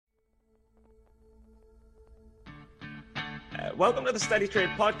Welcome to the Steady Trade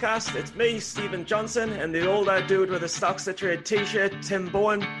podcast. It's me, Stephen Johnson, and the older dude with a Stocks to Trade t-shirt, Tim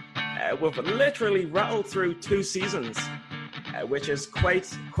Bowen. We've literally rattled through 2 seasons, which is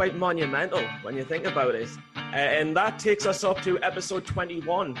quite monumental when you think about it. And that takes us up to episode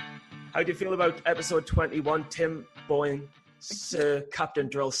 21. How do you feel about episode 21, Tim Bowen, Sir Captain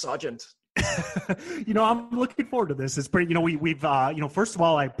Drill Sergeant? I'm looking forward to this. It's pretty, we've first of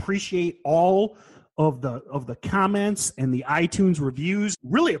all, I appreciate all of the comments and the iTunes reviews.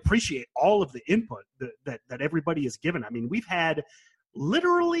 Really appreciate all of the input that everybody has given. I mean, we've had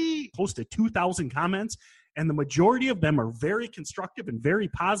literally close to 2,000 comments, and the majority of them are very constructive and very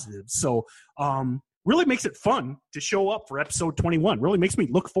positive. So, really makes it fun to show up for episode 21. Really makes me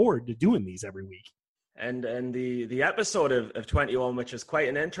look forward to doing these every week. And the episode of 21, which is quite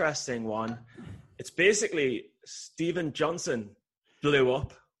an interesting one, it's basically Stephen Johnson blew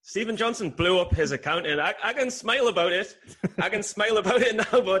up. Stephen Johnson blew up his account, and I can smile about it. I can smile about it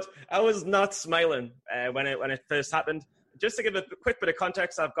now, but I was not smiling when it first happened. Just to give a quick bit of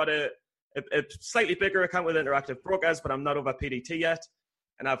context, I've got a slightly bigger account with Interactive Brokers, but I'm not over PDT yet.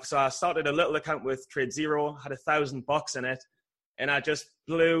 And I started a little account with Trade Zero, had $1,000 in it, and I just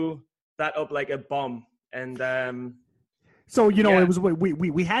blew that up like a bomb. And so it was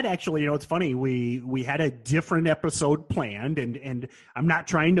we had actually, it's funny, we had a different episode planned, and I'm not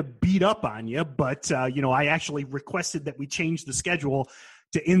trying to beat up on you, but I actually requested that we change the schedule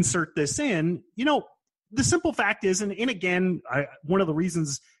to insert this in. The simple fact is, and again, one of the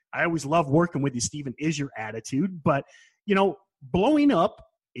reasons I always love working with you, Stephen, is your attitude. But blowing up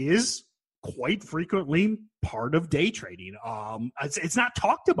is quite frequently part of day trading. It's not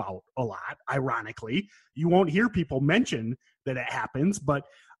talked about a lot, ironically. You won't hear people mention that it happens, but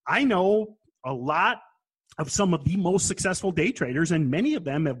I know a lot of some of the most successful day traders, and many of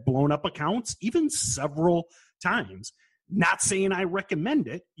them have blown up accounts even several times. Not saying I recommend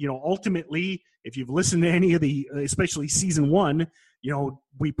it. Ultimately, if you've listened to any of the, especially season 1,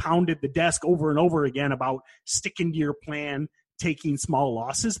 we pounded the desk over and over again about sticking to your plan, taking small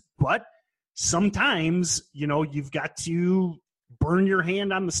losses, but sometimes, you've got to burn your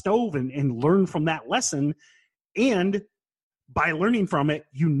hand on the stove and learn from that lesson. And by learning from it,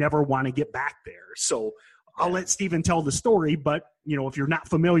 you never want to get back there. So I'll let Stephen tell the story. But, if you're not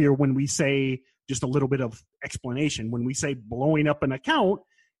familiar, when we say, just a little bit of explanation, when we say blowing up an account,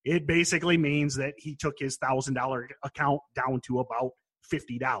 it basically means that he took his $1,000 account down to about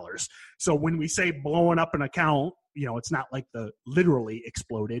 $50. So when we say blowing up an account, it's not like the literally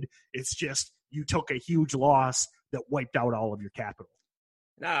exploded. It's just you took a huge loss that wiped out all of your capital.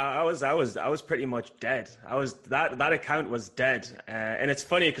 No, I was pretty much dead. That account was dead, and it's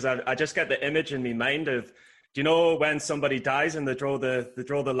funny because I just get the image in my mind of, when somebody dies and they draw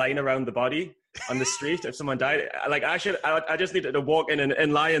the line around the body on the street if someone died. I just needed to walk in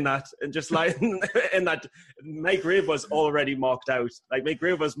and lie in that, and just lie in that. My grave was already marked out. Like, my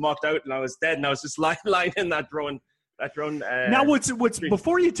grave was marked out and I was dead, and I was just lying in that drone. Now, what's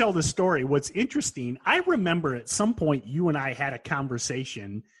before you tell the story, what's interesting, I remember at some point you and I had a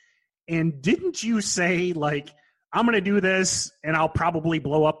conversation, and didn't you say, like, I'm going to do this and I'll probably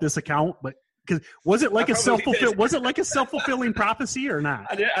blow up this account? But was it like a self-fulfilling prophecy or not?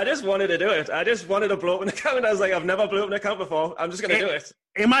 I just wanted to do it. I just wanted to blow up an account. I was like, I've never blown up an account before. I'm just going to do it.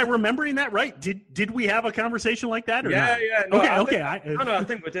 Am I remembering that right? Did we have a conversation like that? Or not? Yeah. No, I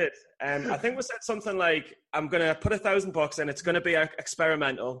think we did. I think we said something like, I'm going to put $1,000 in. It's going to be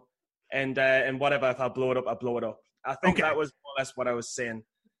experimental, and whatever. If I blow it up, I blow it up. I think that was more or less what I was saying.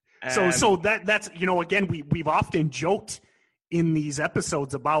 So that's again, we've often joked in these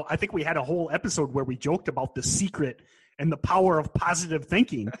episodes about, I think we had a whole episode where we joked about the secret and the power of positive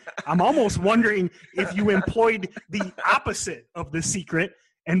thinking. I'm almost wondering if you employed the opposite of the secret,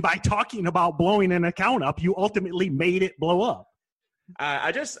 and by talking about blowing an account up, you ultimately made it blow up.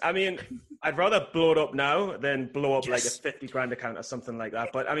 I'd rather blow it up now than blow up like a 50 grand account or something like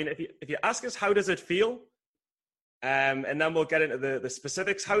that. But I mean, if you ask us, how does it feel? And then we'll get into the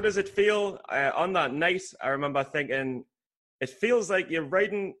specifics. How does it feel on that night? I remember thinking, it feels like you're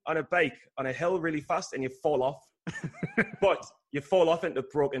riding on a bike on a hill really fast and you fall off, but you fall off into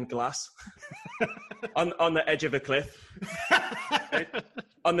broken glass on the edge of a cliff. Right?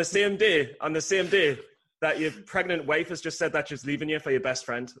 On the same day that your pregnant wife has just said that she's leaving you for your best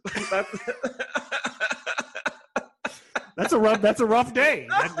friend. That's a rough day.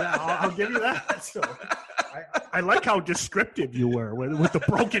 I'll give you that. So, I like how descriptive you were with the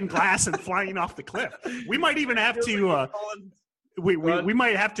broken glass and flying off the cliff. We might even have to we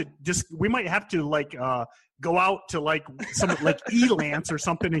might have to go out to like some like Elance or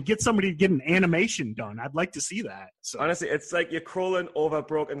something and get somebody to get an animation done. I'd like to see that. So honestly, it's like you're crawling over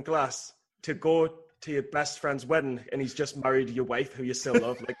broken glass to go to your best friend's wedding, and he's just married your wife who you still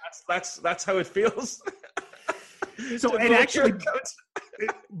love. Like that's how it feels. So, and actually,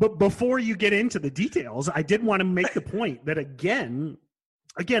 but before you get into the details, I did want to make the point that again,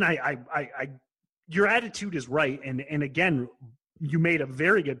 I your attitude is right, and again, you made a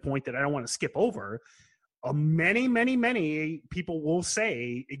very good point that I don't want to skip over. Many people will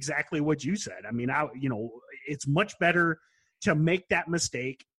say exactly what you said. I mean, it's much better to make that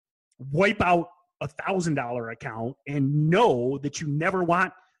mistake, wipe out $1,000 account, and know that you never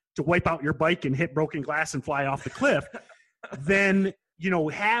want to wipe out your bike and hit broken glass and fly off the cliff, than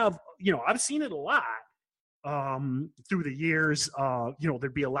I've seen it a lot through the years.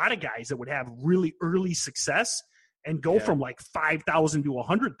 There'd be a lot of guys that would have really early success and go from like 5,000 to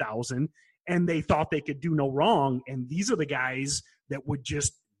 100,000, and they thought they could do no wrong. And these are the guys that would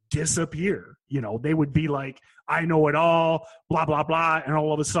just disappear. They would be like, I know it all, blah, blah, blah. And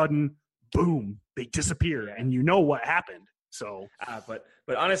all of a sudden, boom, they disappear. And you know what happened. So, but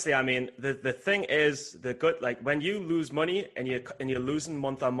honestly, I mean, the thing is, the good, like when you lose money and you're losing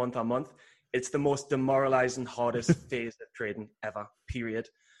month on month, it's the most demoralizing, hardest phase of trading ever, period.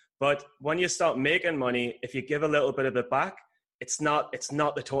 But when you start making money, if you give a little bit of it back, it's not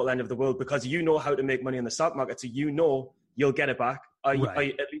the total end of the world, because you know how to make money in the stock market. So you'll get it back. Or at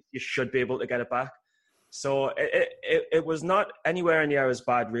least you should be able to get it back. So it was not anywhere near as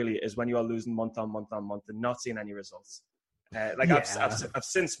bad, really, as when you are losing month on month and not seeing any results. I've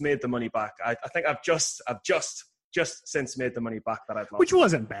since made the money back. I think I've just since made the money back that I've lost. Which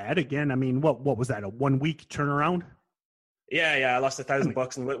wasn't bad. Again, I mean, what was that, a 1 week turnaround? Yeah, I lost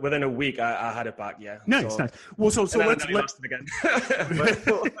 $1,000, and within a week I had it back. Yeah, nice. Well, so let's lost it again.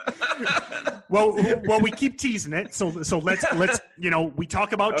 well, we keep teasing it. So let's we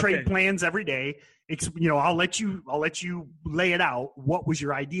talk about trade plans every day. I'll let you lay it out. What was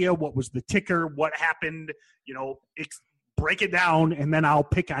your idea? What was the ticker? What happened? Break it down, and then I'll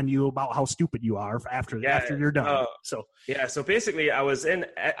pick on you about how stupid you are after you're done. So basically, I was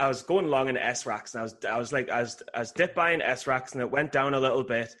going along in SRAX, and I was dip buying SRAX, and it went down a little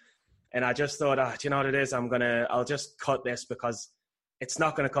bit, and I just thought, do you know what it is? I'll just cut this because it's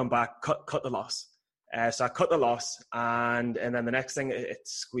not gonna come back. Cut the loss. So I cut the loss, and then the next thing, it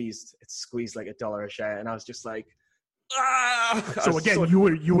squeezed like $1 a share, and I was just like. So again, you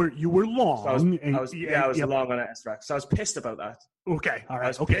were long. I was long on SRAX. So I was pissed about that. Okay, all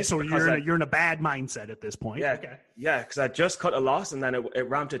right. Okay, so you're in a bad mindset at this point. Yeah, okay. Yeah, because I just cut a loss, and then it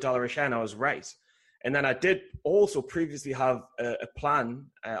ramped $1 a share, and I was right. And then I did also previously have a plan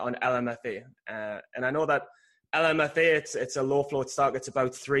on LMFA, and I know that LMFA it's a low float stock. It's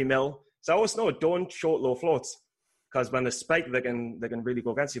about 3 mil. So I always know, don't short low floats, because when they spike, they can really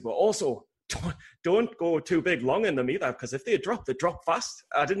go against you. But also, don't go too big long in them either, because if they drop fast.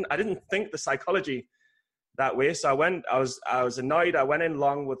 I didn't think the psychology that way, so I was annoyed. I went in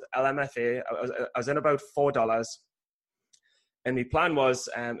long with LMFA. I was in about $4, and the plan was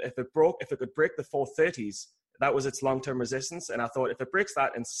if it could break the 430s, that was its long-term resistance, and I thought if it breaks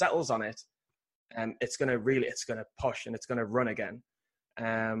that and settles on it, it's gonna push and it's gonna run again.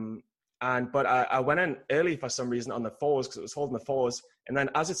 But I went in early for some reason on the 4s, because it was holding the 4s. And then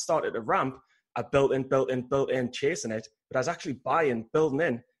as it started to ramp, I built in, chasing it. But I was actually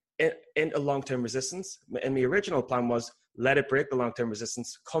building into long-term resistance. And the original plan was let it break the long-term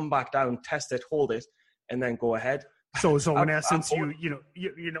resistance, come back down, test it, hold it, and then go ahead. So in essence, and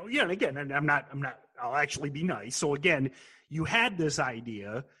again, and I'm not, I'll actually be nice. So again, you had this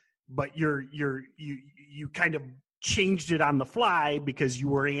idea, but you kind of changed it on the fly because you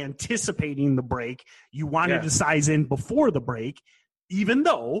were anticipating the break. You wanted to size in before the break, even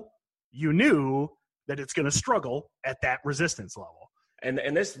though you knew that it's going to struggle at that resistance level. And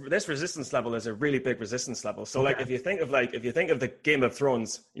this resistance level is a really big resistance level. So if you think of the Game of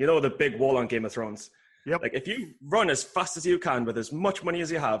Thrones, the big wall on Game of Thrones. Yep. Like if you run as fast as you can with as much money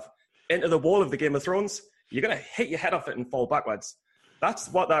as you have into the wall of the Game of Thrones, you're going to hit your head off it and fall backwards. That's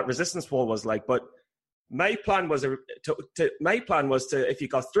what that resistance wall was like. But my plan was to if you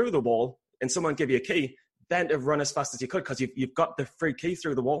got through the wall and someone give you a key, then to run as fast as you could, because you've got the free key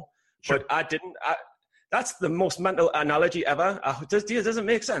through the wall. Sure. But I didn't. That's the most mental analogy ever. Doesn't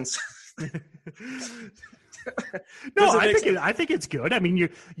make sense. No, I think it's good. I mean,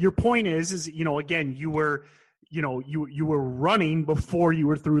 your point is again, you were running before you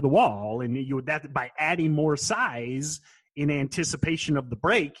were through the wall, and that by adding more size in anticipation of the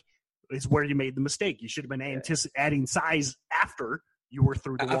break is where you made the mistake. You should have been adding size after you were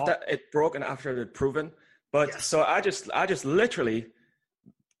through the wall. After it broke and after it had proven But so I just literally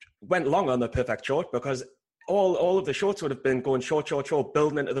went long on the perfect short because all of the shorts would have been going short,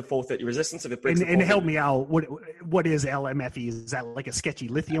 building into the 430 resistance if it breaks. And help me out. What is LMFE? Is that like a sketchy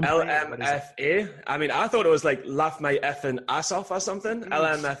lithium? LMFA. I mean, I thought it was like laugh my effing ass off or something.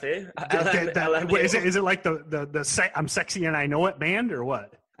 LMFA. Is it like the I'm sexy and I know it band or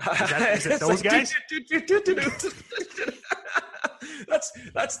what? Is it those guys?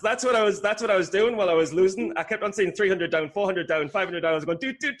 That's what I was doing while I was losing. I kept on saying 300 down, 400 down, 500 down. I was going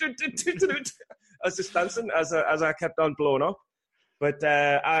I was just dancing as I kept on blowing up. But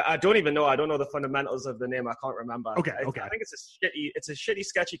I don't even know. I don't know the fundamentals of the name. I can't remember. Okay. I think it's a shitty,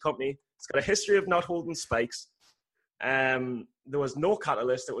 sketchy company. It's got a history of not holding spikes. There was no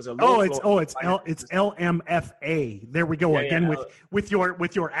catalyst. It was a it's LMFA. There we go again with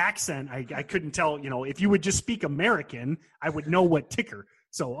your accent. I couldn't tell. If you would just speak American, I would know what ticker.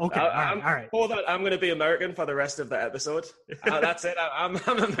 So okay, all right. Hold on, I'm going to be American for the rest of the episode. That's it. I'm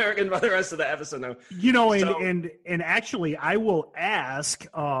American for the rest of the episode now. And actually, I will ask.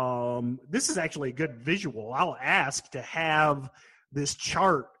 This is actually a good visual. I'll ask to have this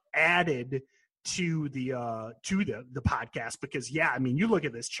chart added to the podcast because you look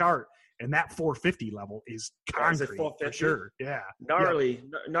at this chart and that 450 level is concrete for sure. Yeah, gnarly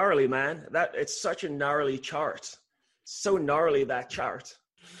man. That it's such a gnarly chart. So gnarly that chart.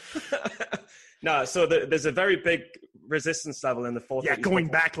 No, so there's a very big resistance level in the 430. Yeah, going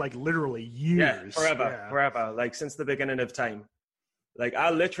back like literally years. Yeah, forever. Like since the beginning of time. Like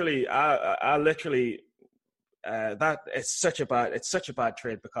I literally that it's such a bad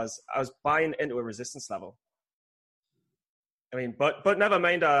trade because I was buying into a resistance level. I mean, but never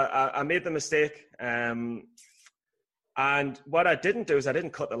mind. I made the mistake, and what I didn't do is I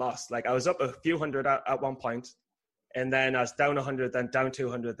didn't cut the loss. Like I was up a few hundred at one point, and then I was down 100, then down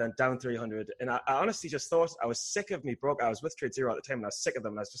 200, then down 300, and I honestly just thought I was sick of me broke. I was with Trade Zero at the time, and I was sick of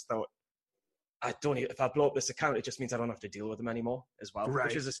them. And I just thought, if I blow up this account, it just means I don't have to deal with them anymore as well, right.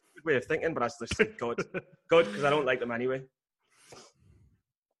 Which is a stupid way of thinking, but I just think good, because I don't like them anyway.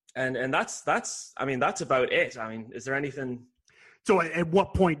 And that's about it. I mean, is there anything? So at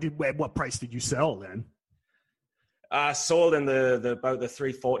what price did you sell then? I sold in about the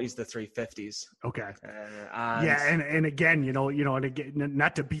 340s, the 350s. Okay. And again, and again,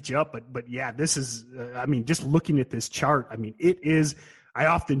 not to beat you up, but yeah, this is, just looking at this chart, it is. I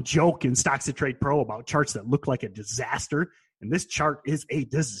often joke in Stocks to Trade Pro about charts that look like a disaster, and this chart is a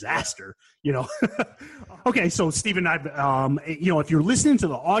disaster. Okay, so Stephen, if you're listening to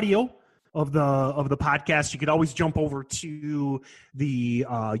the audio of the podcast, you could always jump over to the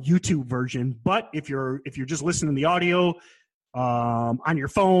YouTube version. But if you're just listening to the audio on your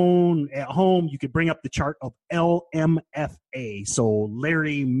phone at home, you could bring up the chart of LMFA. So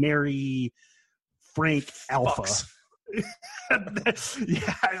Larry, Mary, Frank, Alpha. Fox.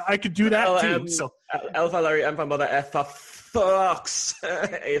 Yeah, I could do that too. So Alpha, Larry, M for Mother, F for Fox,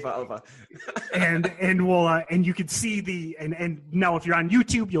 A for Alpha. and you could see and now if you're on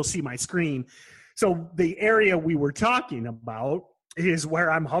YouTube, you'll see my screen. So the area we were talking about is where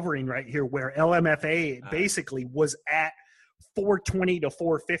I'm hovering right here, where LMFA basically was at 420 to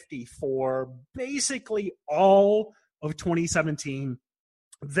 450 for basically all of 2017.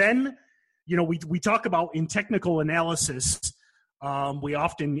 Then we talk about in technical analysis, we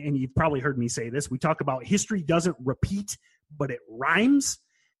often, and you've probably heard me say this, we talk about history doesn't repeat, but it rhymes.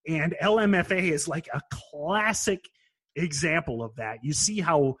 And LMFA is like a classic example of that. You see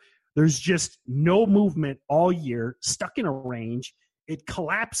how there's just no movement all year, stuck in a range. It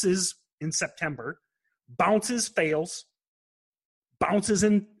collapses in September, bounces, fails, bounces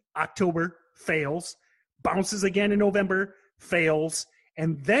in October, fails, bounces again in November, fails.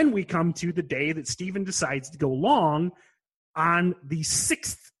 And then we come to the day that Stephen decides to go long on the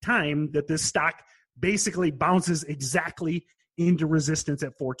sixth time that this stock basically bounces exactly into resistance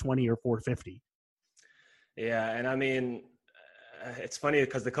at 420 or 450. Yeah, and it's funny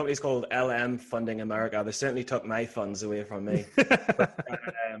because the company's called LM Funding America. They certainly took my funds away from me.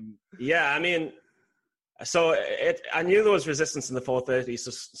 So I knew there was resistance in the 430.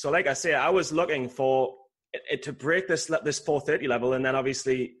 So like I say, I was looking for it to break this 430 level, and then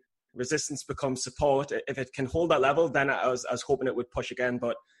obviously resistance becomes support. If it can hold that level, then I was hoping it would push again.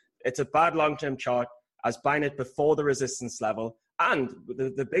 But it's a bad long-term chart. I was buying it before the resistance level, and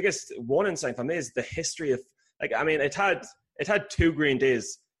the biggest warning sign for me is the history of it had 2 green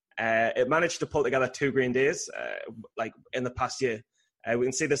days. It managed to pull together 2 green days in the past year. We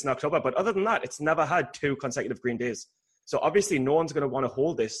can see this in October, but other than that, it's never had 2 consecutive green days. So obviously, no one's going to want to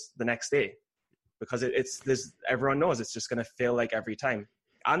hold this the next day, because everyone knows it's just going to fail like every time.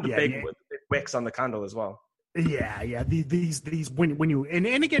 And the big wicks on the candle as well. Yeah. These when you and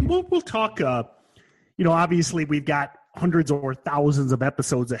again we'll talk. Obviously we've got hundreds or thousands of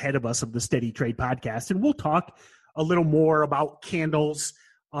episodes ahead of us of the Steady Trade podcast, and we'll talk a little more about candles,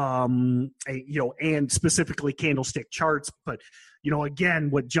 and specifically candlestick charts. But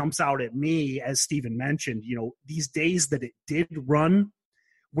again, what jumps out at me, as Stephen mentioned, these days that it did run,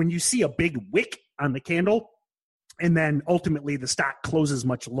 when you see a big wick on the candle, and then ultimately the stock closes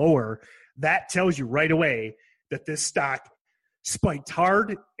much lower, that tells you right away that this stock spiked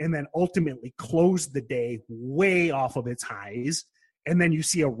hard and then ultimately closed the day way off of its highs. And then you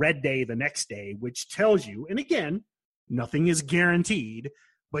see a red day the next day, which tells you, and again, nothing is guaranteed,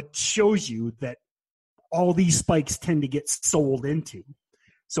 but shows you that all these spikes tend to get sold into.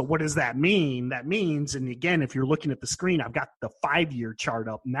 So what does that mean? That means, and again, if you're looking at the screen, I've got the 5-year chart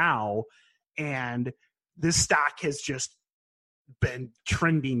up now, and this stock has just been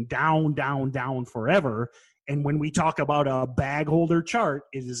trending down forever. And when we talk about a bag holder chart,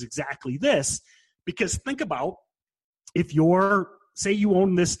 it is exactly this. Because think about, if say you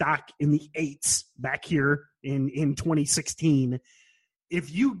own this stock in the 8s back here in 2016,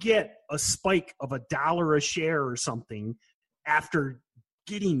 if you get a spike of $1 a share or something after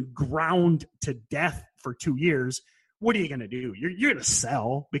getting ground to death for 2 years, what are you going to do? You're going to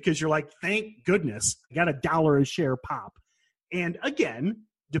sell, because you're like, thank goodness I got $1 a share pop. And again,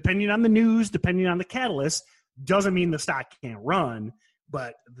 depending on the news, depending on the catalyst, doesn't mean the stock can't run.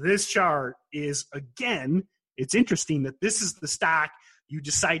 But this chart is, again, it's interesting that this is the stock you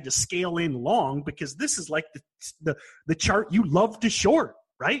decide to scale in long, because this is like the chart you love to short,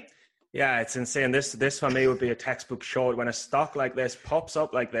 right? Yeah, it's insane. This for me would be a textbook short. When a stock like this pops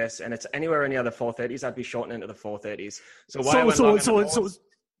up like this and it's anywhere near the 430s, I'd be shorting into the 430s. So why?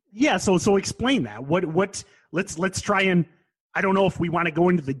 So explain that. What? Let's try and, I don't know if we want to go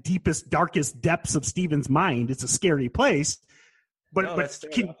into the deepest, darkest depths of Stephen's mind. It's a scary place. But I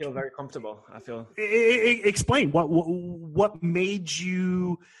feel very comfortable. Explain what made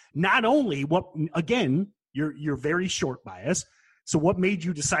you, not only again, you're very short bias. So what made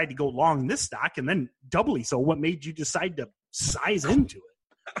you decide to go long this stock, and then doubly so, what made you decide to size into it?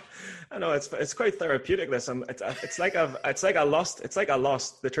 I know it's quite therapeutic. It's like I lost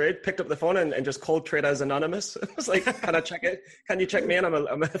the trade, picked up the phone and just called Traders Anonymous. It's like, can I check it? Can you check me in? I'm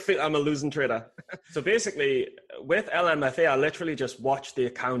a losing trader. So basically, with LMFA, I literally just watched the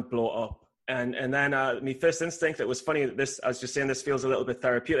account blow up, and then my first instinct, it was funny. I was just saying, this feels a little bit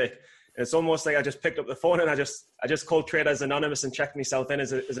therapeutic. And it's almost like I just picked up the phone and I just called Traders Anonymous and checked myself in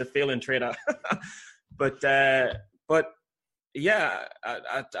as a failing trader. But yeah,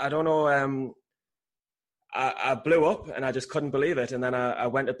 I don't know. I blew up and I just couldn't believe it. And then I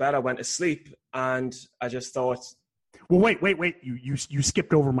went to bed, I went to sleep, and I just thought. Well, wait. You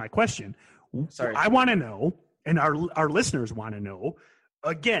skipped over my question. Sorry. I want to know, and our listeners want to know,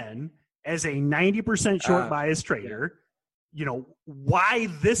 again, as a 90% short bias trader, why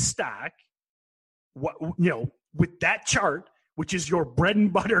this stock, with that chart, which is your bread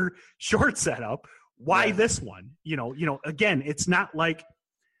and butter short setup, why this one? Again, it's not like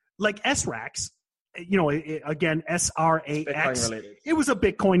SRAX, again, SRAX. It was a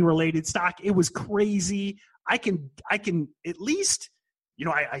Bitcoin related stock. It was crazy. I can at least,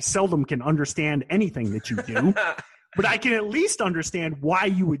 I seldom can understand anything that you do, but I can at least understand why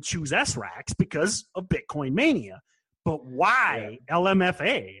you would choose SRAX, because of Bitcoin mania. But why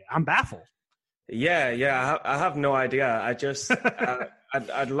LMFA? I'm baffled. Yeah. I have no idea. I just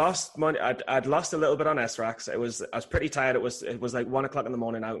I'd lost money. I'd lost a little bit on SRAX. I was pretty tired. It was like 1 o'clock in the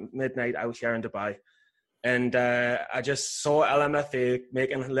morning, midnight out here in Dubai, and I just saw LMFA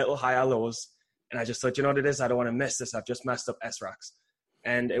making little higher lows, and I just thought, you know what it is? I don't want to miss this. I've just messed up SRAX,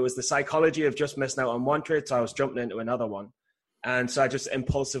 and it was the psychology of just missing out on one trade, so I was jumping into another one. And so I just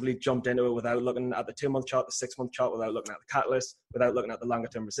impulsively jumped into it without looking at the 2-month chart, the 6-month chart, without looking at the catalyst, without looking at the longer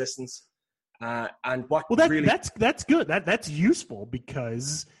term resistance. That's good. That's useful,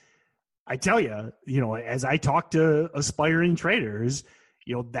 because I tell you, as I talk to aspiring traders,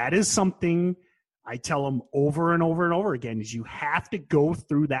 that is something I tell them over and over and over again, is you have to go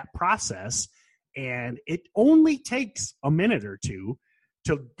through that process, and it only takes a minute or two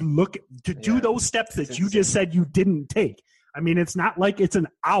to do those steps that you just said you didn't take. I mean, it's not like it's an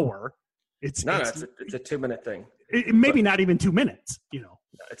hour. It's a 2-minute thing. Maybe not even 2 minutes,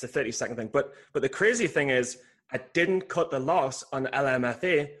 It's a 30-second thing. But the crazy thing is, I didn't cut the loss on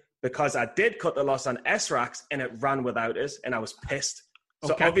LMFA, because I did cut the loss on SRAX and it ran without it, and I was pissed.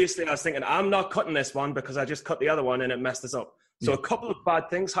 So obviously I was thinking, I'm not cutting this one because I just cut the other one and it messed us up. So a couple of bad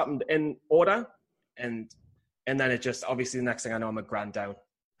things happened in order, and then it just, obviously the next thing I know, I'm $1,000 down.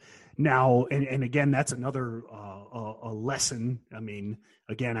 Now, and again, that's another a lesson. I mean,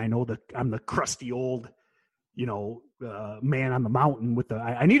 again, I know that I'm the crusty old, man on the mountain with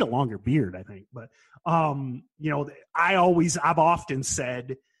I need a longer beard, I think. But, I've often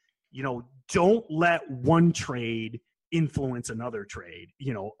said, don't let one trade influence another trade.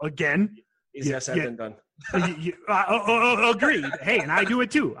 Again, easier said than done. Agreed. Hey, and I do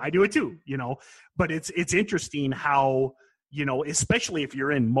it too. But it's interesting how, especially if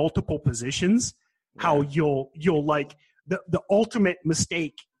you're in multiple positions, how you'll like the ultimate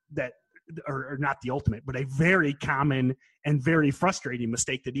mistake that, or not the ultimate, but a very common and very frustrating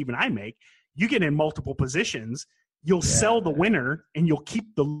mistake that even I make. You get in multiple positions, you'll sell the winner and you'll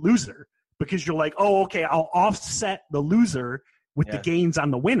keep the loser because you're like, oh, okay, I'll offset the loser with the gains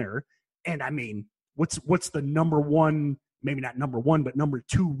on the winner. And I mean, what's the number one, maybe not number one, but number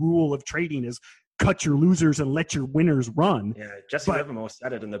two rule of trading is cut your losers and let your winners run. Yeah, Jesse Livermore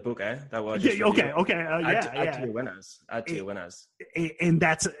said it in the book, That was okay. Add to your winners. Add to your winners.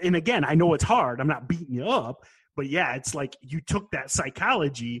 And again, I know it's hard. I'm not beating you up, but it's like you took that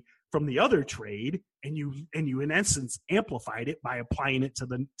psychology from the other trade and you in essence amplified it by applying it to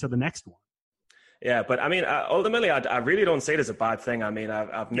the next one. Yeah, but I mean, ultimately, I really don't see it as a bad thing. I mean,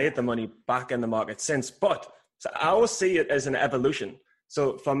 I've made the money back in the market since, but I always see it as an evolution.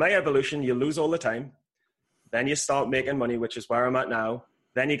 So for my evolution, you lose all the time. Then you start making money, which is where I'm at now.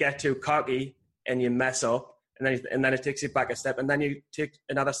 Then you get too cocky and you mess up, and then it takes you back a step, and then you take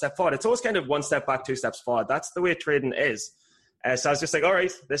another step forward. It's always kind of one step back, two steps forward. That's the way trading is. So I was just like, all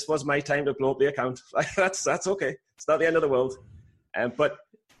right, this was my time to blow up the account. That's okay. It's not the end of the world. But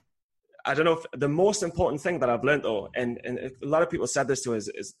I don't know if the most important thing that I've learned though, and a lot of people said this to us,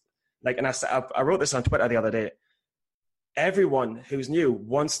 is like, and I wrote this on Twitter the other day. Everyone who's new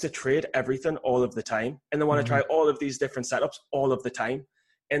wants to trade everything all of the time, and they want to try all of these different setups all of the time.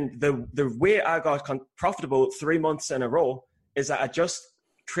 And the way I got profitable 3 months in a row is that I just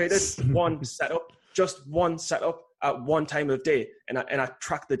traded one setup at one time of day, and I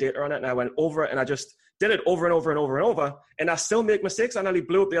tracked the data on it, and I went over it, and I just did it over and over and over and over, and I still make mistakes. I nearly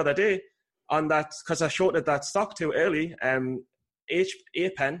blew up the other day on that because I shorted that stock too early.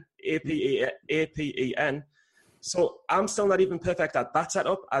 APEN. So I'm still not even perfect at that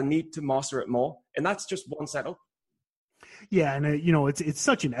setup. I need to master it more, and that's just one setup. Yeah, and it's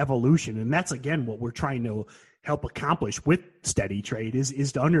such an evolution, and that's again what we're trying to help accomplish with Steady Trade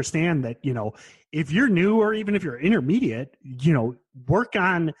is to understand that if you're new or even if you're intermediate, work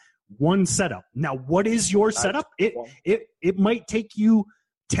on one setup. Now, what is your setup? It might take you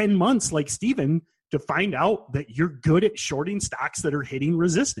 10 months, like Steven, to find out that you're good at shorting stocks that are hitting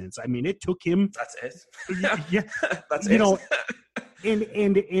resistance. I mean, it took him. That's it. Yeah, that's it.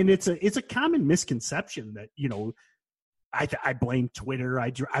 And it's a common misconception that I blame Twitter.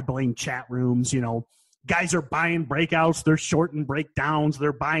 I blame chat rooms. Guys are buying breakouts. They're shorting breakdowns.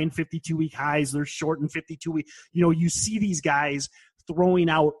 They're buying 52-week highs. They're shorting 52-week. You see these guys throwing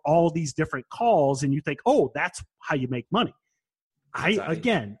out all these different calls, and you think, oh, that's how you make money.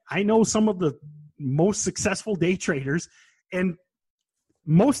 Exactly. I know some of the most successful day traders, and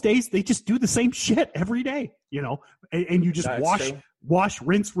most days they just do the same shit every day, and you just wash,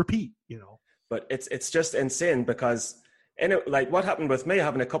 rinse, repeat, But it's just insane because like what happened with me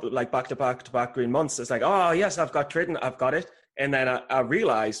having a couple of like back-to-back green months, it's like, oh yes, I've got trading, I've got it. And then I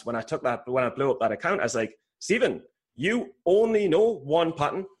realized when I blew up that account, I was like, Steven, you only know one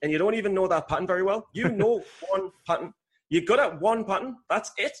pattern and you don't even know that pattern very well. You know one pattern. You're good at one pattern.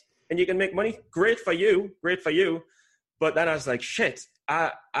 That's it. And you can make money. Great for you. But then I was like, shit,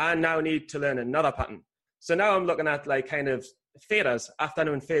 I now need to learn another pattern. So now I'm looking at like kind of faders,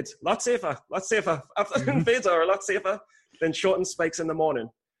 afternoon fades, lot safer. Afternoon fades are a lot safer than short and spikes in the morning.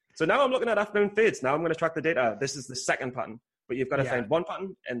 So now I'm looking at afternoon fades. Now I'm going to track the data. This is the second pattern, but you've got to find one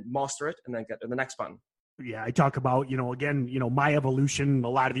pattern and master it and then get to the next pattern. Yeah, I talk about, my evolution. A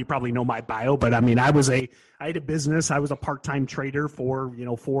lot of you probably know my bio, but I mean, I had a business. I was a part-time trader for,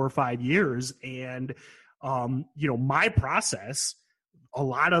 4 or 5 years. And, my process, a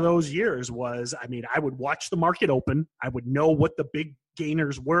lot of those years was, I would watch the market open. I would know what the big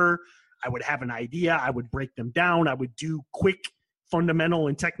gainers were. I would have an idea. I would break them down. I would do quick fundamental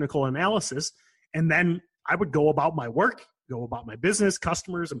and technical analysis. And then I would go about my work, go about my business,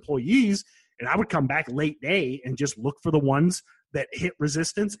 customers, employees, and I would come back late day and just look for the ones that hit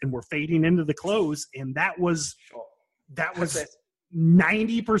resistance and were fading into the close. And that was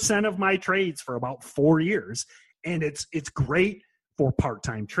 90% of my trades for about 4 years. And it's great for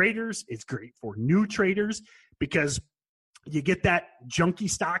part-time traders. It's great for new traders because you get that junky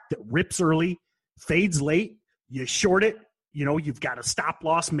stock that rips early, fades late, you short it, you've got a stop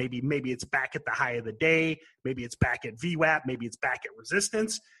loss. Maybe it's back at the high of the day. Maybe it's back at VWAP. Maybe it's back at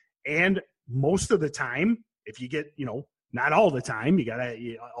resistance. And most of the time, if you get, not all the time, you got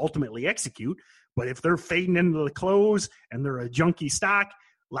to ultimately execute. But if they're fading into the close and they're a junky stock,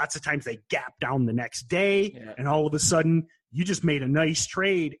 lots of times they gap down the next day. Yeah. And all of a sudden, you just made a nice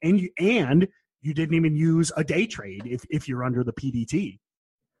trade. And you didn't even use a day trade if you're under the PDT.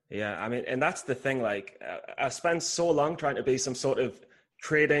 Yeah, I mean, and that's the thing. Like, I spent so long trying to be some sort of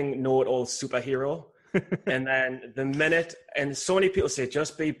trading know-it-all superhero. And then the minute, and so many people say,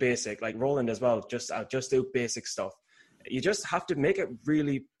 just be basic, like Roland as well, I'll just do basic stuff. You just have to make it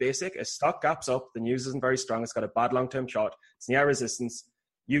really basic. A stock gaps up, the news isn't very strong, it's got a bad long-term chart, it's near resistance.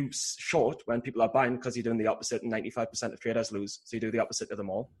 You short when people are buying because you're doing the opposite, and 95% of traders lose. So you do the opposite of them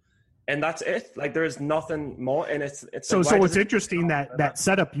all. And that's it. Like, there is nothing more. And it's so it's interesting that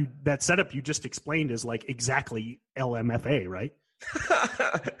setup you just explained is like exactly LMFA, right?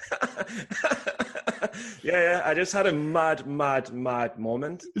 Yeah. I just had a mad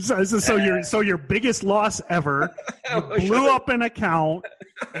moment. So your biggest loss ever, you blew up an account,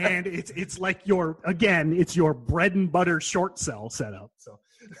 and it's like it's your bread and butter short sell setup. So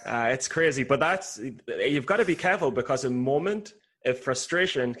it's crazy, but you've got to be careful, because a moment of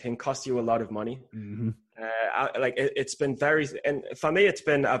frustration can cost you a lot of money. Mm-hmm. It's been and for me,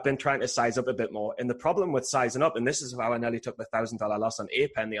 I've been trying to size up a bit more. And the problem with sizing up, and this is how I nearly took the $1,000 loss on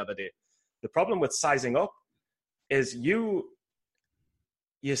APEN the other day. The problem with sizing up is you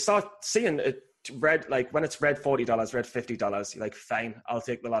start seeing it red, like when it's red $40, red $50, you're like, fine, I'll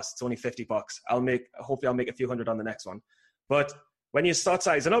take the loss. It's only $50. Hopefully I'll make a few hundred on the next one. But when you start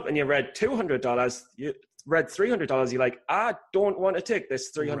sizing up and you read $200, you read $300, you're like, I don't want to take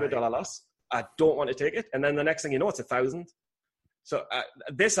this $300 loss. I don't want to take it. And then the next thing you know, it's 1,000. So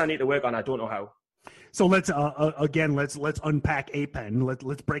this I need to work on. I don't know how. So let's unpack APEN.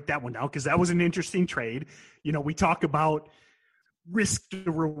 Let's break that one down, because that was an interesting trade. We talk about risk to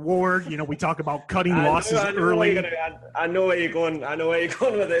reward. We talk about cutting losses early. I know where you're going. I know where you're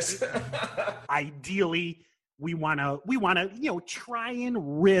going with this. Ideally, we want to try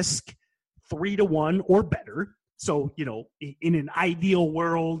and risk 3-to-1 or better. So in an ideal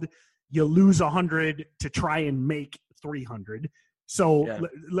world, you lose 100 to try and make 300. So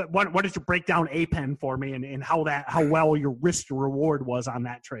why don't you break down APEN for me and how well your risk to reward was on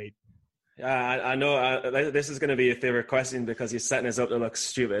that trade? I know this is going to be your favorite question, because you're setting us up to look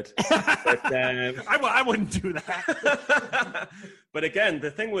stupid. But, I wouldn't do that. But again,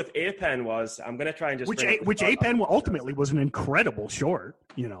 the thing with APEN was, I'm going to try and just... Which APEN ultimately was an incredible short,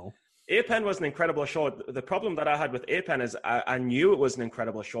 APEN was an incredible short. The problem that I had with APEN is I knew it was an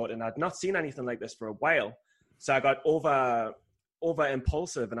incredible short, and I'd not seen anything like this for a while. So I got over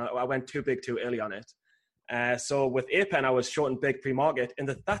impulsive, and I went too big too early on it. So with APEN, I was shorting big pre-market.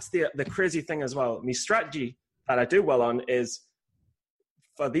 And that's the crazy thing as well. My strategy that I do well on is,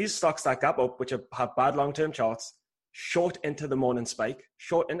 for these stocks that gap up, which have bad long-term charts, short into the morning spike.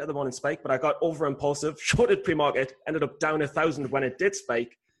 But I got over impulsive, shorted pre-market, ended up down 1,000 when it did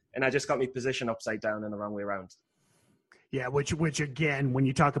spike. And I just got my position upside down and the wrong way around. Yeah, which again, when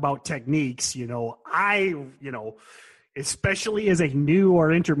you talk about techniques, especially as a new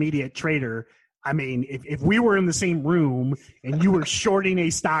or intermediate trader, I mean, if we were in the same room and you were shorting a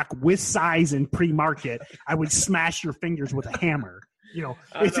stock with size in pre-market, I would smash your fingers with a hammer.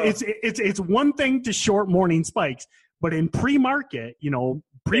 It's one thing to short morning spikes, but in pre-market,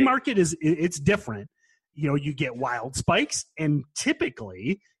 it's different. You get wild spikes, and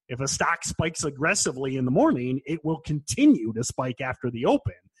typically, if a stock spikes aggressively in the morning, it will continue to spike after the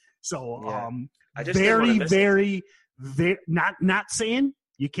open. So, very, not saying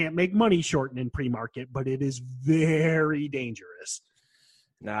you can't make money shorting in pre-market, but it is very dangerous.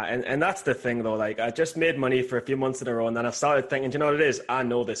 Nah, and that's the thing though. Like, I just made money for a few months in a row, and then I started thinking, you know what it is? I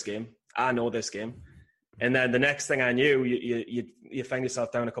know this game. And then the next thing I knew, you find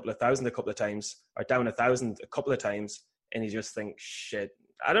yourself down a couple of thousand a couple of times, or down 1,000 a couple of times, and you just think, shit.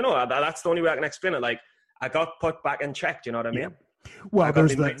 I don't know. That's the only way I can explain it. Like, I got put back in check. Do you know what I mean? Yeah. Well,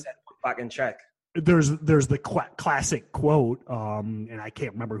 there's put back in check. There's the classic quote, and I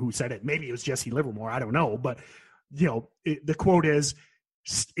can't remember who said it. Maybe it was Jesse Livermore. I don't know. But, the quote is,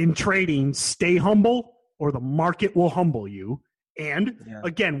 in trading, stay humble or the market will humble you. And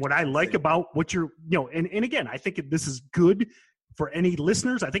again, what I like about what you're, and again, I think this is good for any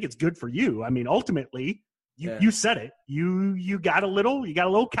listeners. I think it's good for you. I mean, ultimately, you said it. You got a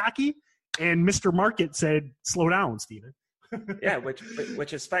little cocky, and Mr. Market said, slow down, Stephen. Yeah,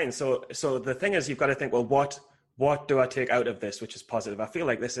 which is fine. So the thing is, you've got to think, well, what what do I take out of this, which is positive? I feel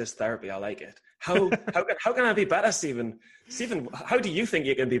like this is therapy. I like it. How can I be better, Stephen? Stephen, how do you think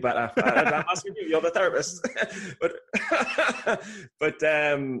you can be better? I'm asking you. You're the therapist. but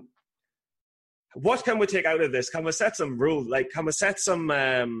what can we take out of this? Can we set some rules? Like, can we set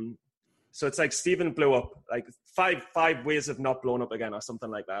some? So it's like Stephen blew up. Like five ways of not blowing up again, or something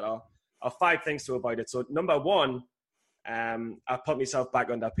like that, or 5 things to avoid it. So number 1. I put myself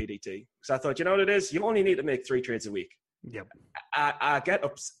back under PDT because I thought, you know what it is? You only need to make 3 trades a week. Yep. I get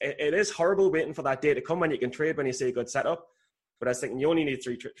up. It is horrible waiting for that day to come when you can trade when you see a good setup. But I was thinking you only need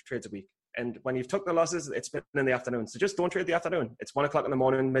 3 trades a week. And when you've took the losses, it's been in the afternoon. So just don't trade the afternoon. It's 1 o'clock in the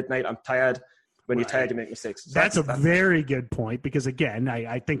morning, midnight. I'm tired. When you're tired, you make mistakes. So that's a very good point because, again,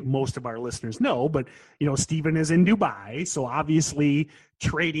 I think most of our listeners know, but, Stephen is in Dubai. So obviously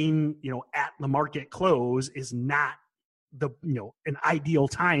trading, at the market close is not an ideal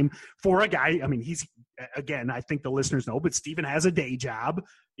time for a guy. I mean, I think the listeners know, but Stephen has a day job.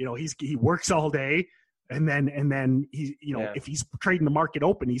 He works all day, and then he, if he's trading the market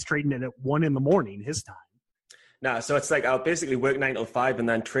open, he's trading it at 1 a.m. his time. No, so it's like I'll basically work 9 till 5 and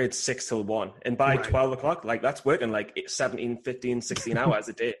then trade 6 till 1. And by 12 o'clock, like that's working like 17, 15, 16 hours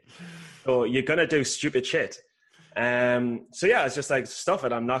a day. So you're going to do stupid shit. So yeah, it's just like, stuff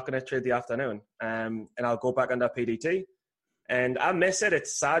it. I'm not going to trade the afternoon. And I'll go back under PDT. And I miss it.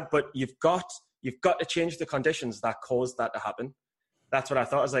 It's sad, but you've got to change the conditions that caused that to happen. That's what I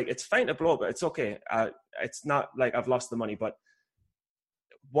thought. I was like, it's fine to blow, but it's okay. It's not like I've lost the money, but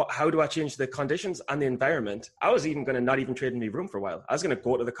how do I change the conditions and the environment? I was even going to not even trade in my room for a while. I was going to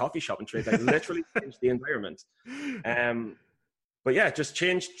go to the coffee shop and trade, like literally change the environment. But yeah, just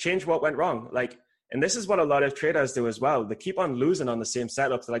change what went wrong. Like, and this is what a lot of traders do as well. They keep on losing on the same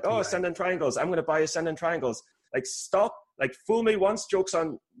setups. They're like, ascending triangles. I'm going to buy ascending triangles. Like, stop. Like, fool me once, joke's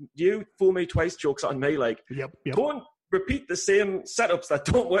on you. Fool me twice, joke's on me. Like, don't repeat the same setups that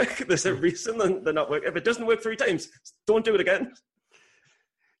don't work. There's a reason they're not working. If it doesn't work 3 times, don't do it again.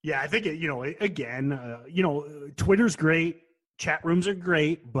 Yeah, I think, Twitter's great. Chat rooms are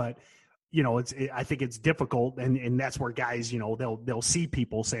great, but, I think it's difficult. And that's where guys, they'll see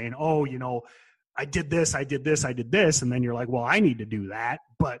people saying, I did this. And then you're like, well, I need to do that.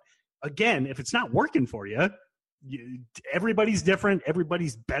 But again, if it's not working for you, everybody's different.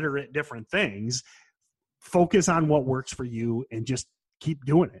 Everybody's better at different things. Focus on what works for you and just keep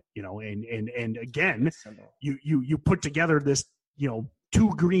doing it, and again, you put together this,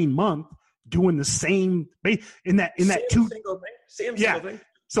 2 green month doing the same in that same 2 single thing.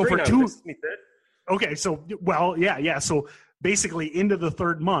 So for 2, okay. So, well, yeah. So basically into the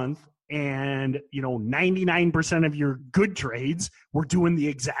 3rd month and, 99% of your good trades were doing the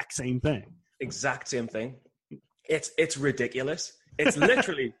exact same thing. Exact same thing. It's ridiculous. It's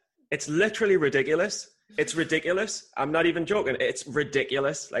literally ridiculous. It's ridiculous. I'm not even joking. It's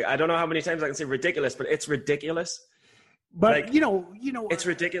ridiculous. Like, I don't know how many times I can say ridiculous, but it's ridiculous. But, like, it's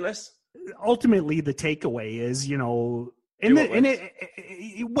ridiculous. Ultimately, the takeaway is, ultimately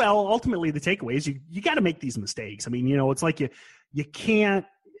the takeaway is you got to make these mistakes. I mean, it's like you can't,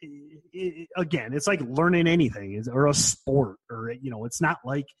 again, it's like learning anything or a sport or, it's not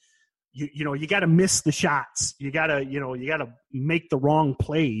like, you got to miss the shots. You got to make the wrong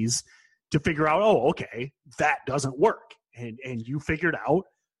plays to figure out, okay, that doesn't work. And you figured out,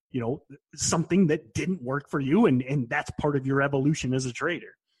 something that didn't work for you. And that's part of your evolution as a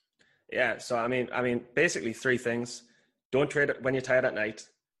trader. Yeah. So, I mean, basically 3 things. Don't trade it when you're tired at night.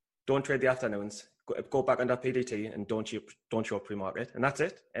 Don't trade the afternoons. Go back under PDT and don't show pre-market. And that's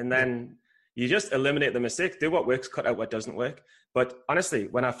it. And then you just eliminate the mistake. Do what works, cut out what doesn't work. But honestly,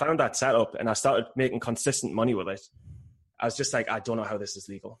 when I found that setup and I started making consistent money with it, I was just like, I don't know how this is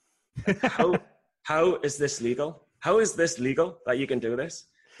legal. How is this legal? How is this legal that you can do this?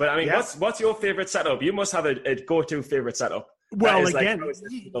 But I mean, what's your favorite setup? You must have a go-to favorite setup. Well, again,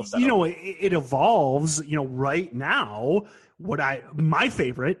 it evolves, right now. My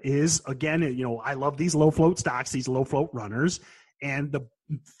favorite is, again, I love these low float stocks, these low float runners. And the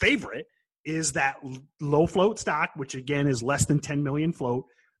favorite is that low float stock, which again is less than 10 million float,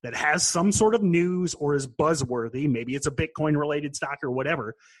 that has some sort of news or is buzzworthy. Maybe it's a Bitcoin related stock or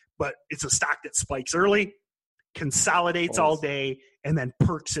whatever, but it's a stock that spikes early, consolidates all day, and then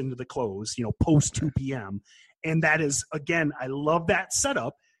perks into the close, post 2 p.m. And that is, again, I love that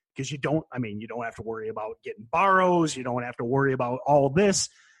setup because you don't have to worry about getting borrows. You don't have to worry about all this.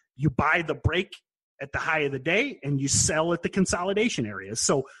 You buy the break at the high of the day and you sell at the consolidation areas.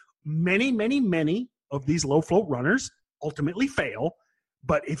 So many, many, many of these low float runners ultimately fail.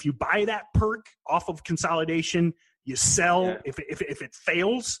 But if you buy that perk off of consolidation, you sell. Yeah. If it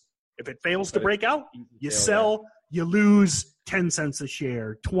fails, If it fails to break out, you sell, you lose 10 cents a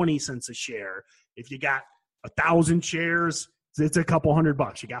share, 20 cents a share. If you got 1,000 shares, it's a couple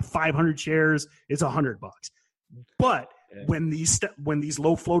 $100. You got 500 shares, it's $100. But when these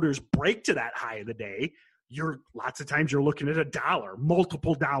low floaters break to that high of the day, lots of times you're looking at $1,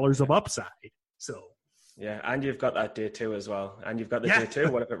 multiple dollars of upside. So. Yeah, and you've got that day two as well. And you've got the day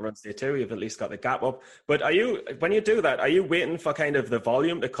two. What if it runs day two? You've at least got the gap up. But when you do that, are you waiting for kind of the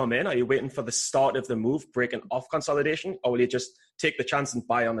volume to come in? Are you waiting for the start of the move breaking off consolidation? Or will you just take the chance and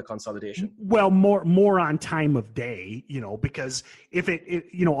buy on the consolidation? Well, more on time of day, because if it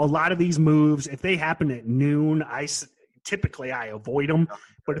a lot of these moves, if they happen at noon, typically I avoid them.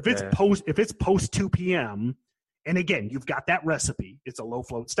 But if it's post 2 p.m., and again, you've got that recipe, it's a low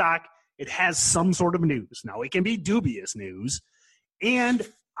float stock. It has some sort of news. Now, it can be dubious news, and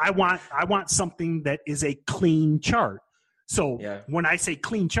I want something that is a clean chart. So when I say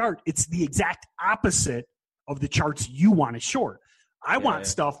clean chart, it's the exact opposite of the charts you want to short. I want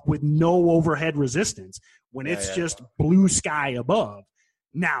stuff with no overhead resistance when it's just blue sky above.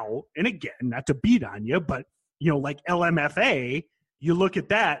 Now, and again, not to beat on you, but like LMFA, you look at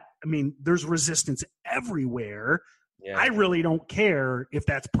that. I mean, there's resistance everywhere. Yeah. I really don't care if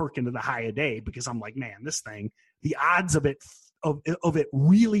that's perking to the high of day because I'm like, man, this thing, the odds of it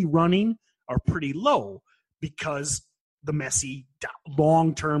really running are pretty low because the messy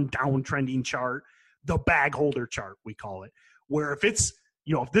long-term downtrending chart, the bag holder chart, we call it, where if it's,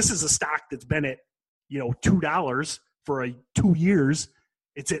 if this is a stock that's been at, $2 for 2 years,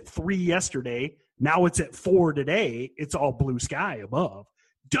 it's at $3 yesterday. Now it's at $4 today. It's all blue sky above.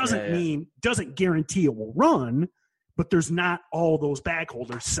 Doesn't guarantee it will run, but there's not all those bag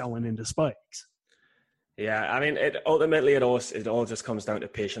holders selling into spikes. Yeah, I mean, it all just comes down to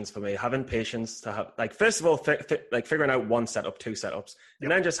patience for me. Having patience to have, like, first of all, figuring out one setup, two setups, and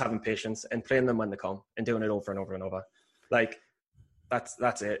then just having patience and playing them when they come and doing it over and over and over. Like,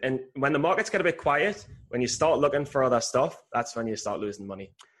 that's it. And when the markets get a bit quiet, when you start looking for other stuff, that's when you start losing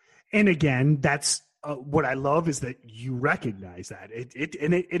money. And again, that's what I love is that you recognize that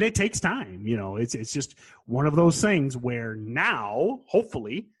it takes time. It's just one of those things where now,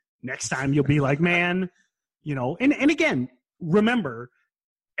 hopefully, next time you'll be like, man, and again, remember,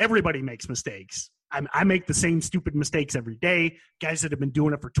 everybody makes mistakes. I make the same stupid mistakes every day. Guys that have been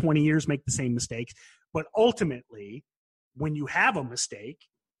doing it for 20 years make the same mistakes. But ultimately, when you have a mistake,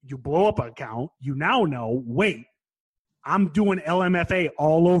 you blow up an account, you now know, wait, I'm doing LMFA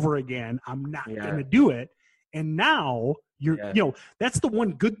all over again. I'm not going to do it. And now that's the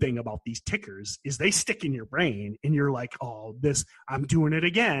one good thing about these tickers is they stick in your brain and you're like, oh, I'm doing it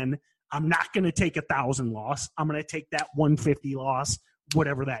again. I'm not going to take 1,000 loss. I'm going to take that 150 loss,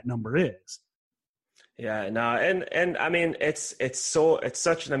 whatever that number is. Yeah, no. And I mean, it's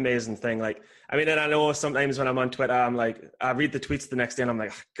such an amazing thing. Like, I mean, and I know sometimes when I'm on Twitter, I'm like, I read the tweets the next day and I'm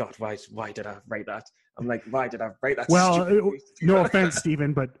like, God, why did I write that? I'm like, why did I write that? Well, no offense,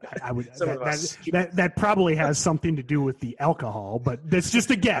 Stephen, but I would that probably has something to do with the alcohol, but that's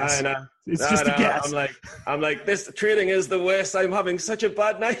just a guess. It's just a guess. I'm like, this trading is the worst. I'm having such a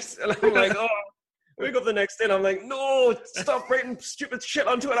bad night, and I'm like, oh, wake up the next day, and I'm like, no, stop writing stupid shit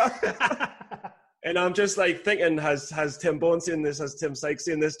on Twitter. And I'm just like thinking, has Tim Bourne seen this? Has Tim Sykes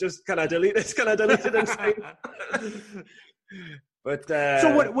seen this? Just can I delete it? Can I delete it inside? But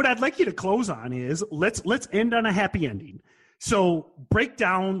so what I'd like you to close on is let's end on a happy ending. So break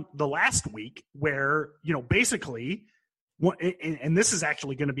down the last week where basically, and this is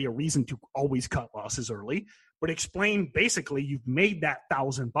actually going to be a reason to always cut losses early. But explain basically you've made that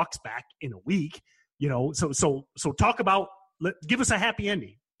 $1,000 back in a week. So talk about give us a happy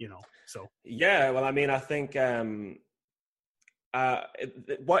ending. So yeah, well, I mean, I think.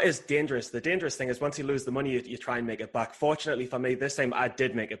 What is dangerous? The dangerous thing is once you lose the money, you try and make it back. Fortunately for me, this time I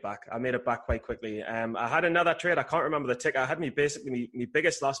did make it back. I made it back quite quickly. I had another trade. I can't remember the ticker. I had my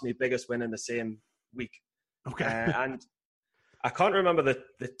biggest loss, my biggest win in the same week. Okay. And I can't remember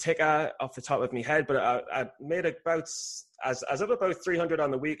the ticker off the top of my head, but I made about as of about 300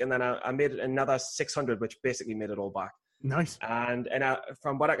 on the week, and then I made another 600, which basically made it all back. Nice. And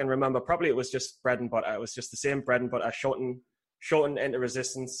from what I can remember, probably it was just bread and butter. It was just the same bread and butter, shorten into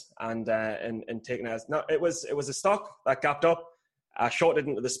resistance and taking it as no. It was a stock that gapped up. I shorted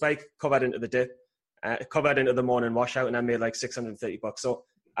into the spike, covered into the dip, covered into the morning washout, and I made like $630. So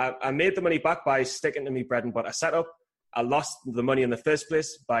I made the money back by sticking to me bread and butter setup. I lost the money in the first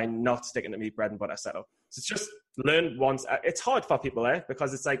place by not sticking to me bread and butter setup. So it's just learn once. It's hard for people,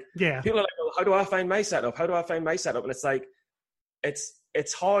 because it's like people are like, well, how do I find my setup? How do I find my setup? And it's like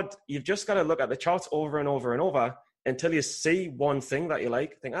it's hard. You've just got to look at the charts over and over and over until you see one thing that you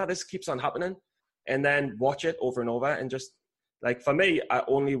like, think, this keeps on happening, and then watch it over and over. And just like, for me, I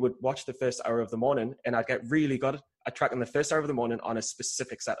only would watch the first hour of the morning, and I'd get really good at tracking the first hour of the morning on a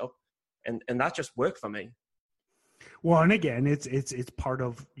specific setup. And that just worked for me. Well, and again, it's part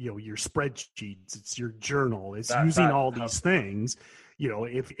of, your spreadsheets, it's your journal, it's using all these things.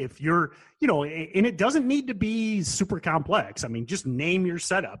 If you're, and it doesn't need to be super complex. I mean, just name your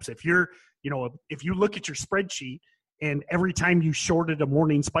setups. If you're, if you look at your spreadsheet and every time you shorted a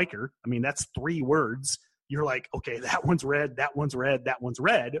morning spiker, I mean, that's 3 words. You're like, okay, that one's red, that one's red, that one's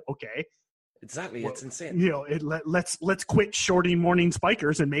red. Okay. Exactly. It's insane. Let's quit shorting morning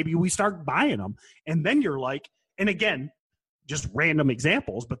spikers and maybe we start buying them. And then you're like, and again, just random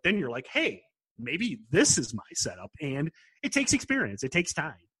examples, but then you're like, hey, maybe this is my setup. And it takes experience. It takes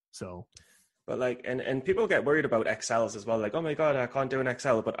time. So, but like, and people get worried about Excels as well. Like, oh my God, I can't do an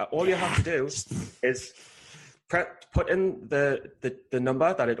Excel. But all you have to do is put in the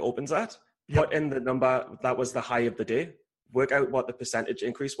number that it opens at, put in the number that was the high of the day, work out what the percentage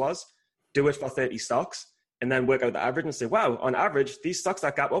increase was, do it for 30 stocks, and then work out the average and say, wow, on average, these stocks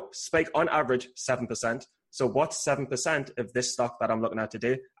that gap up spike on average 7%. So what's 7% of this stock that I'm looking at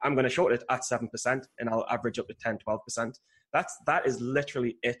today? I'm going to short it at 7% and I'll average up to 10, 12%. That is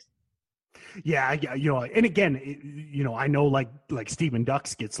literally it. Yeah. And again, I know like Stephen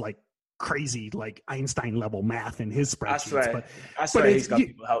Ducks gets like crazy, like Einstein level math in his spreadsheets. I swear he's got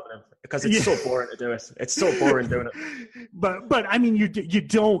people helping him because it's so boring to do it. It's so boring doing it. But I mean, you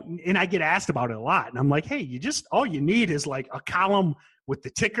don't, and I get asked about it a lot. And I'm like, hey, all you need is like a column with the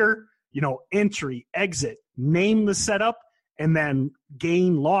ticker, entry, exit, name the setup, and then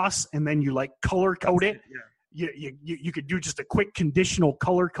gain, loss, and then you like color code it. Yeah. You could do just a quick conditional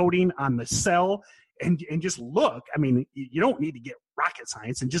color coding on the cell and just look. I mean, you don't need to get rocket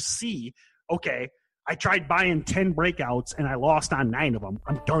science and just see, okay, I tried buying 10 breakouts and I lost on 9 of them.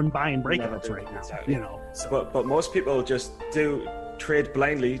 I'm done buying breakouts right now. Exactly. So. But most people just do trade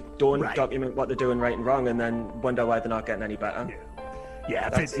blindly, don't document what they're doing right and wrong, and then wonder why they're not getting any better. Yeah,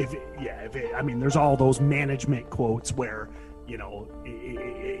 I mean, there's all those management quotes where,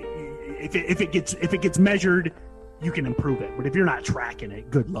 if it gets measured, you can improve it. But if you're not tracking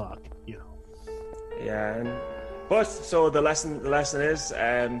it, good luck. Yeah, but so the lesson is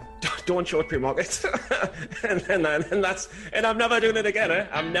don't short pre-market, and I'm never doing it again.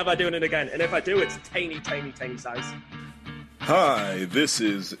 I'm never doing it again. And if I do, it's tiny size. Hi, this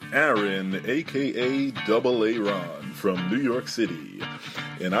is Aaron, aka Double A Ron from New York City,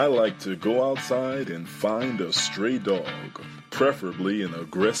 and I like to go outside and find a stray dog, preferably an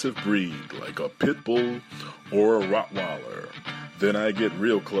aggressive breed like a pit bull or a Rottweiler. Then I get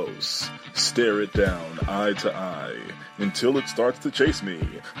real close, stare it down eye to eye until it starts to chase me.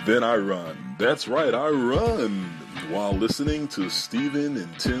 Then I run. That's right, I run while listening to Steven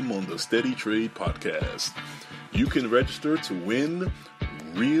and Tim on the Steady Trade podcast. You can register to win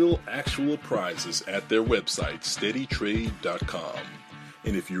real actual prizes at their website, steadytrade.com.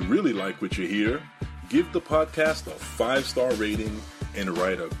 And if you really like what you hear, give the podcast a 5-star rating and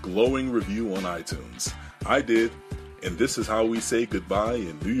write a glowing review on iTunes. I did, and this is how we say goodbye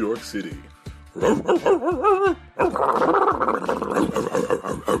in New York City.